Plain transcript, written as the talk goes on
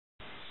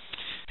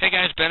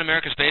Hey guys, Ben,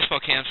 America's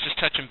Baseball Camps,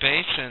 just touching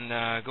base and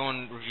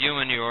going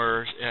reviewing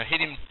your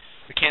hitting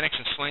mechanics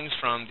and swings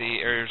from the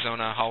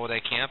Arizona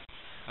Holiday Camp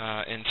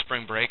in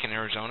spring break in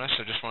Arizona.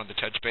 So just wanted to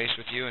touch base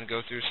with you and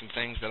go through some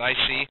things that I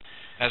see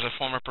as a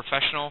former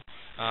professional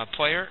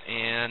player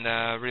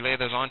and relay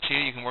those on to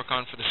you. You can work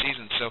on for the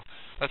season. So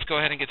let's go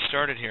ahead and get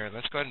started here.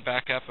 Let's go ahead and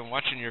back up and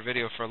watching your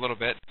video for a little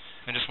bit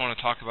and just want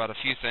to talk about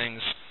a few things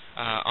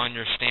on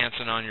your stance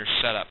and on your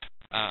setup.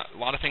 A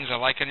lot of things I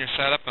like on your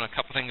setup and a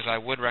couple things I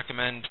would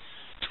recommend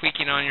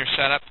tweaking on your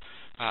setup.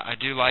 I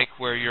do like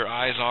where your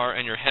eyes are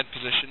and your head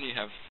position. You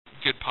have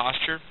good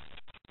posture.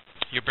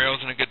 Your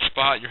barrel's in a good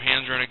spot. Your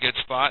hands are in a good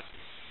spot.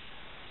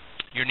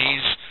 Your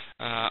knees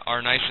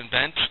are nice and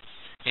bent,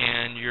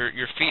 and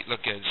your feet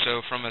look good.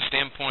 So from a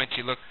standpoint,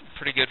 you look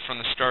pretty good from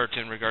the start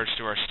in regards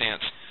to our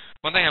stance.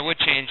 One thing I would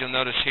change, you'll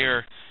notice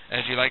here,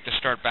 as you like to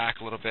start back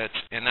a little bit,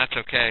 and that's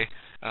okay.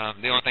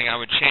 The only thing I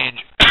would change,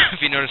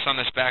 if you notice on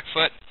this back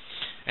foot,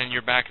 and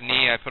your back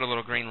knee, I put a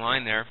little green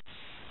line there.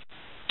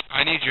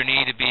 I need your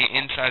knee to be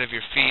inside of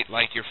your feet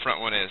like your front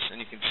one is, and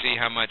you can see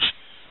how much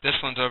this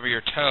one's over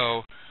your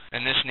toe,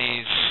 and this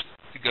knee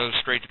goes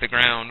straight to the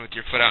ground with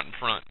your foot out in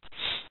front.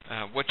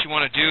 What you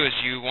want to do is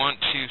you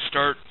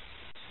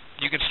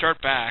can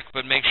start back,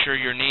 but make sure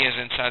your knee is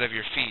inside of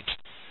your feet.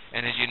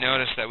 And as you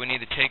notice that we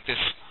need to take this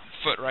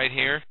foot right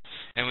here,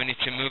 and we need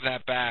to move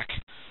that back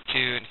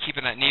to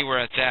keeping that knee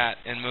where it's at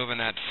and moving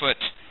that foot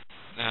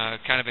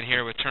kind of in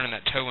here with turning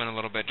that toe in a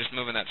little bit, just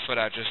moving that foot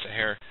out just a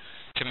hair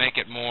to make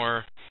it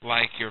more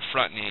like your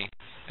front knee.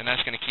 And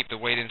that's going to keep the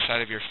weight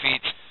inside of your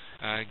feet,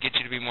 get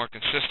you to be more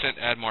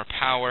consistent, add more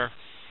power,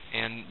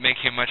 and make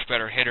you a much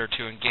better hitter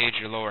to engage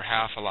your lower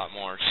half a lot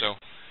more. So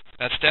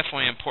that's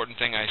definitely an important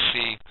thing I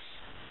see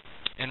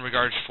in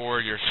regards for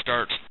your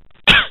start.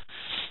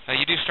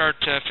 You do start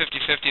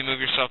 50-50, move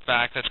yourself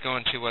back. Let's go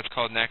into what's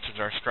called next is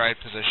our stride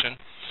position.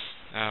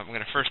 I'm going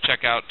to first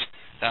check out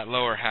that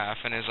lower half,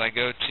 and as I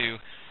go to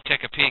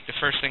take a peek, the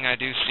first thing I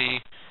do see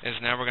is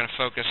now we're going to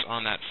focus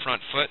on that front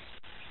foot,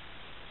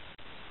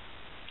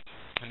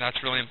 and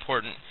that's really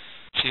important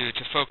to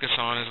focus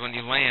on. Is when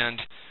you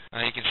land,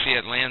 you can see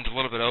it lands a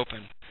little bit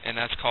open, and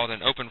that's called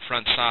an open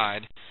front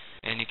side,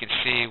 and you can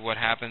see what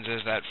happens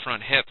is that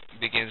front hip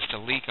begins to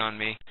leak on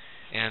me,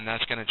 and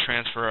that's going to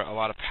transfer a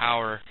lot of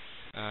power,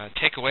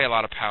 take away a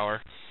lot of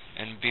power,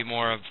 and be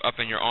more of up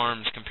in your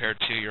arms compared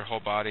to your whole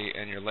body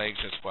and your legs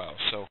as well.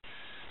 So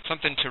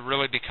something to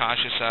really be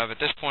cautious of. At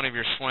this point of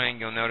your swing,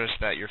 you'll notice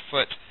that your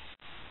foot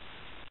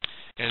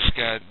is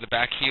the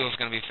back heel is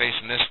going to be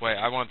facing this way.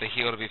 I want the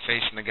heel to be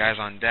facing the guys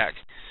on deck,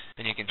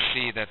 and you can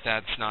see that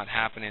that's not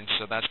happening.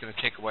 So that's going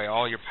to take away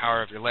all your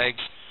power of your legs,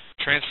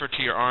 transfer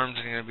to your arms,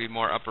 and going to be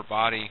more upper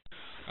body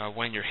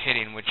when you're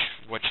hitting, what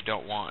you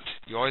don't want.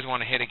 You always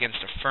want to hit against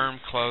a firm,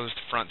 closed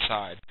front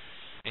side.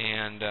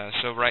 And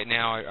so right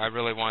now I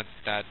really want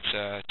that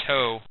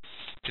toe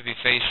to be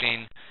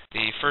facing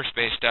the first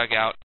base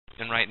dugout,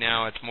 and right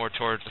now it's more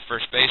towards the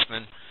first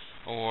baseman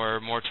or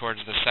more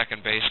towards the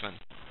second baseman.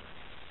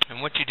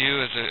 And what you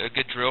do is a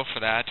good drill for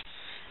that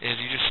is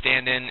you just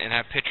stand in and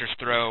have pitchers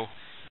throw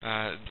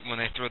when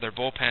they throw their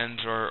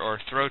bullpens or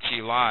throw to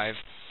you live.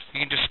 You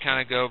can just kind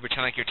of go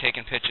pretend like you're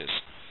taking pitches,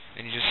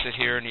 and you just sit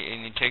here and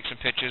you take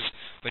some pitches,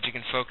 but you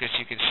can focus.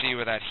 You can see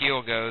where that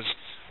heel goes,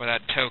 where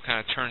that toe kind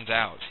of turns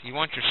out. You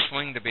want your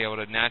swing to be able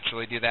to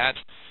naturally do that.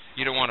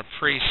 You don't want to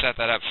pre-set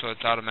that up so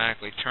it's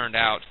automatically turned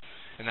out,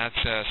 and that's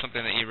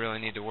something that you really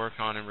need to work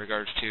on in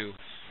regards to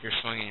your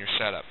swing and your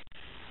setup.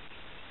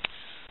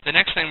 The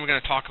next thing we're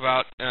going to talk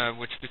about,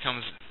 which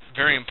becomes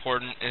very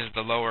important, is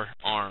the lower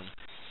arm.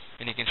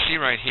 And you can see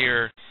right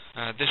here,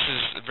 this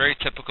is very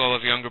typical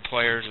of younger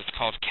players. It's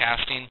called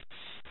casting.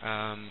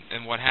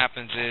 And what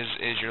happens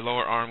is your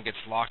lower arm gets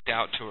locked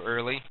out too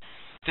early.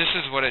 This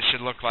is what it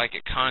should look like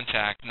at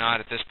contact, not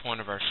at this point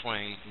of our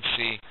swing. You can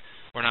see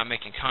we're not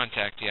making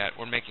contact yet.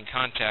 We're making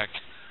contact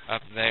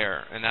up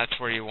there, and that's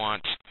where you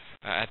want,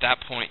 at that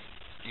point,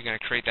 you're going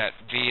to create that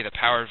V, the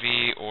power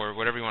V, or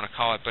whatever you want to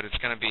call it, but it's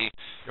going to be,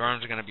 your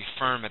arms are going to be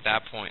firm at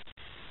that point,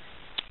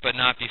 but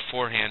not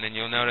beforehand. And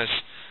you'll notice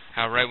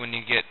how right when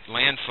you get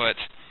land foot,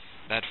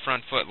 that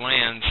front foot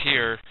lands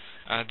here,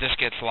 this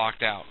gets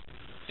locked out.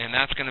 And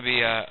that's going to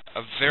be a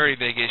very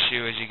big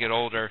issue as you get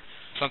older,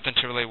 something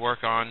to really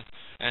work on,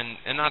 and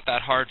not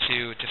that hard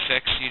to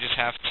fix. You just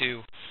have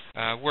to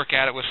work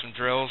at it with some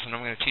drills, and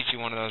I'm going to teach you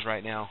one of those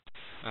right now.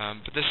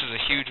 But this is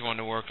a huge one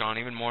to work on,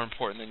 even more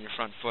important than your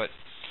front foot.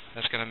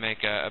 That's going to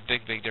make a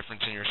big, big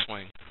difference in your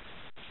swing.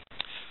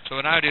 So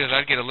what I would do is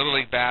I'd get a Little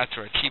League bat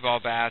or a T-ball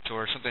bat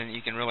or something that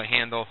you can really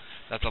handle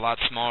that's a lot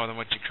smaller than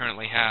what you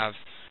currently have,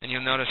 and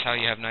you'll notice how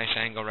you have nice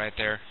angle right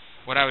there.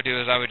 What I would do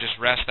is I would just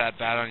rest that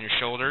bat on your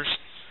shoulders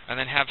and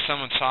then have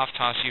someone soft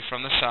toss you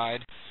from the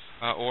side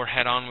or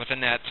head on with a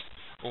net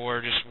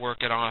or just work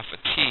it off a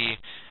tee.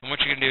 And what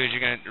you're going to do is you're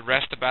going to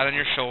rest the bat on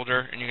your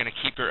shoulder, and you're going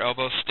to keep your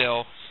elbow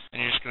still,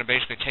 and you're just going to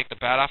basically take the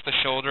bat off the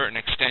shoulder and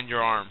extend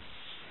your arm.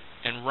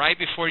 And right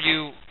before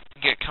you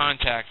get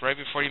contact, right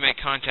before you make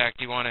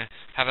contact, you want to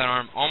have that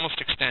arm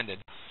almost extended.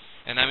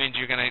 and that means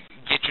you're going to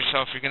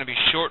you're going to be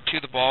short to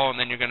the ball, and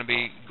then you're going to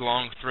be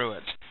long through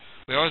it.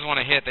 We always want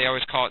to hit, they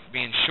always call it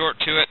being short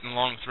to it and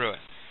long through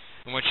it.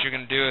 And what you're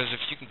going to do is, if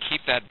you can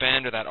keep that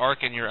bend or that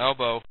arc in your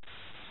elbow,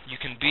 you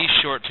can be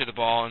short to the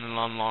ball and then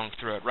long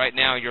through it. Right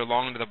now, you're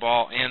long to the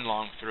ball and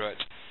long through it.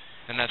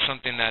 And that's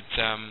something that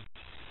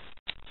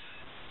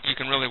you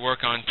can really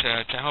work on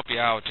to help you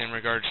out in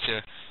regards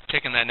to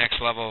taking that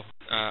next level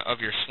of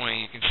your swing.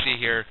 You can see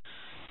here,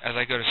 as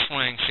I go to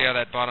swing, see how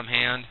that bottom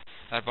hand,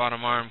 that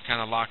bottom arm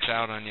kind of locks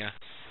out on you.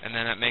 And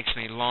then it makes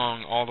me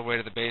long all the way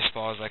to the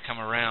baseball as I come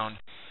around.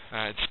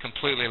 It's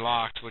completely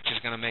locked, which is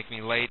going to make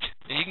me late.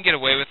 And you can get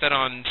away with it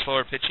on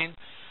slower pitching,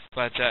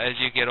 but as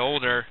you get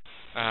older,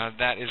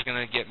 that is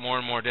going to get more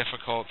and more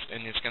difficult,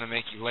 and it's going to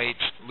make you late,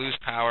 lose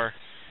power,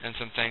 and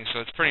some things. So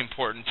it's pretty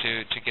important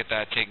to get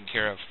that taken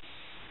care of.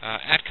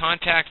 At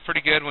contact,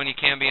 pretty good when you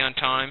can be on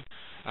time.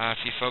 If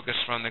you focus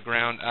from the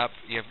ground up,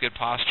 you have good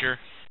posture.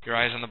 Your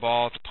eyes on the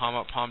ball, it's a palm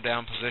up, palm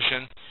down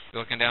position.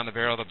 You're looking down the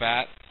barrel of the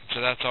bat,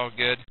 so that's all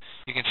good.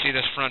 You can see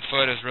this front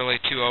foot is really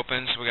too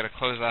open, so we've got to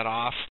close that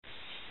off.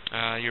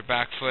 Your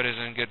back foot is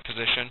in good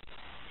position.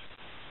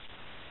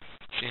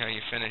 See how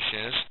your finish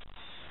is.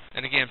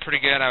 And again, pretty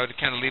good. I would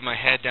kind of leave my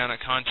head down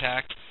at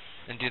contact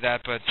and do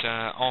that, but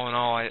all in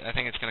all, I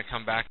think it's going to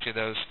come back to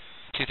those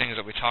two things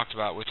that we talked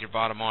about with your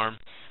bottom arm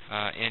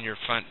and your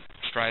front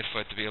stride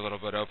foot to be a little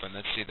bit open.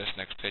 Let's see this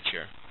next pitch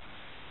here.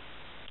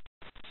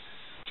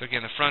 So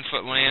again, the front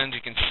foot lands.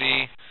 You can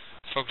see,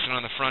 focusing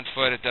on the front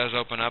foot, it does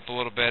open up a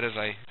little bit as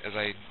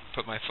I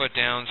put my foot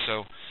down.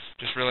 So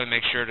just really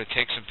make sure to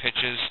take some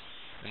pitches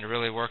and to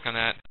really work on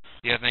that.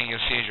 The other thing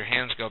you'll see is your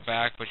hands go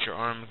back, but your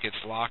arm gets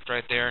locked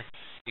right there.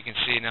 You can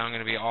see now I'm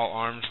going to be all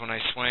arms when I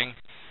swing,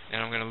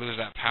 and I'm going to lose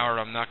that power.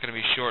 I'm not going to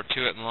be short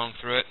to it and long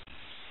through it.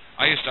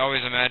 I used to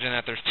always imagine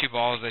that there's two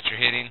balls that you're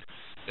hitting.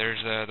 There's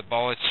the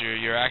ball that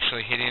you're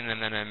actually hitting,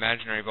 and then an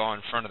imaginary ball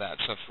in front of that.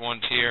 So if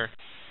one's here,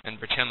 and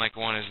pretend like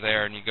one is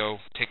there, and you go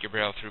take your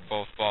barrel through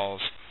both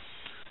balls.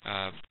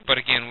 But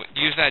again,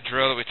 use that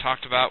drill that we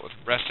talked about with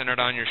resting it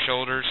on your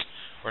shoulders,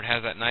 where it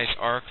has that nice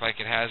arc like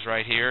it has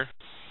right here.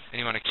 And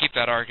you want to keep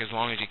that arc as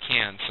long as you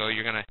can. So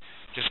you're going to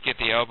just get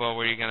the elbow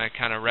where you're going to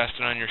kind of rest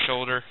it on your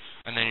shoulder,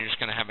 and then you're just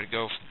going to have it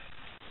go,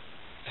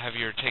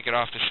 take it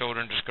off the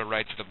shoulder and just go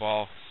right to the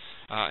ball,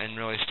 and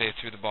really stay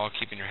through the ball,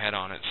 keeping your head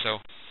on it.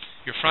 So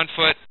your front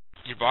foot,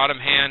 your bottom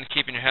hand,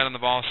 keeping your head on the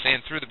ball,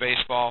 staying through the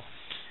baseball,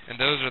 and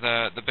those are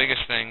the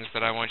biggest things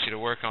that I want you to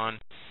work on.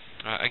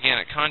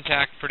 Again, at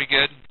contact, pretty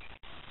good.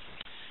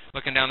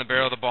 Looking down the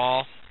barrel of the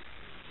ball,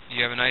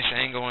 you have a nice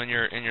angle in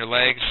your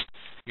legs.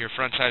 Your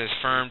front side is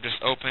firm, just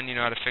open. You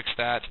know how to fix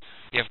that.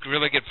 You have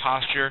really good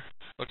posture,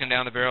 looking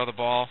down the barrel of the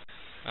ball.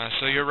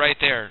 So you're right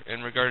there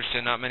in regards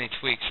to not many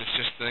tweaks. It's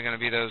just they're going to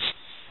be those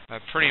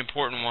pretty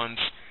important ones.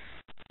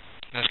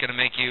 That's going to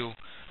make you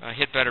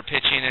hit better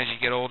pitching as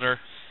you get older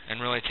and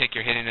really take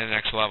your hitting to the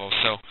next level.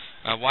 So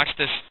watch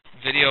this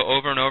video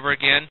over and over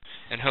again,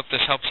 and hope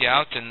this helps you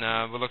out.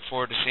 And we look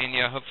forward to seeing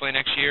you hopefully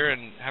next year,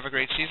 and have a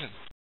great season.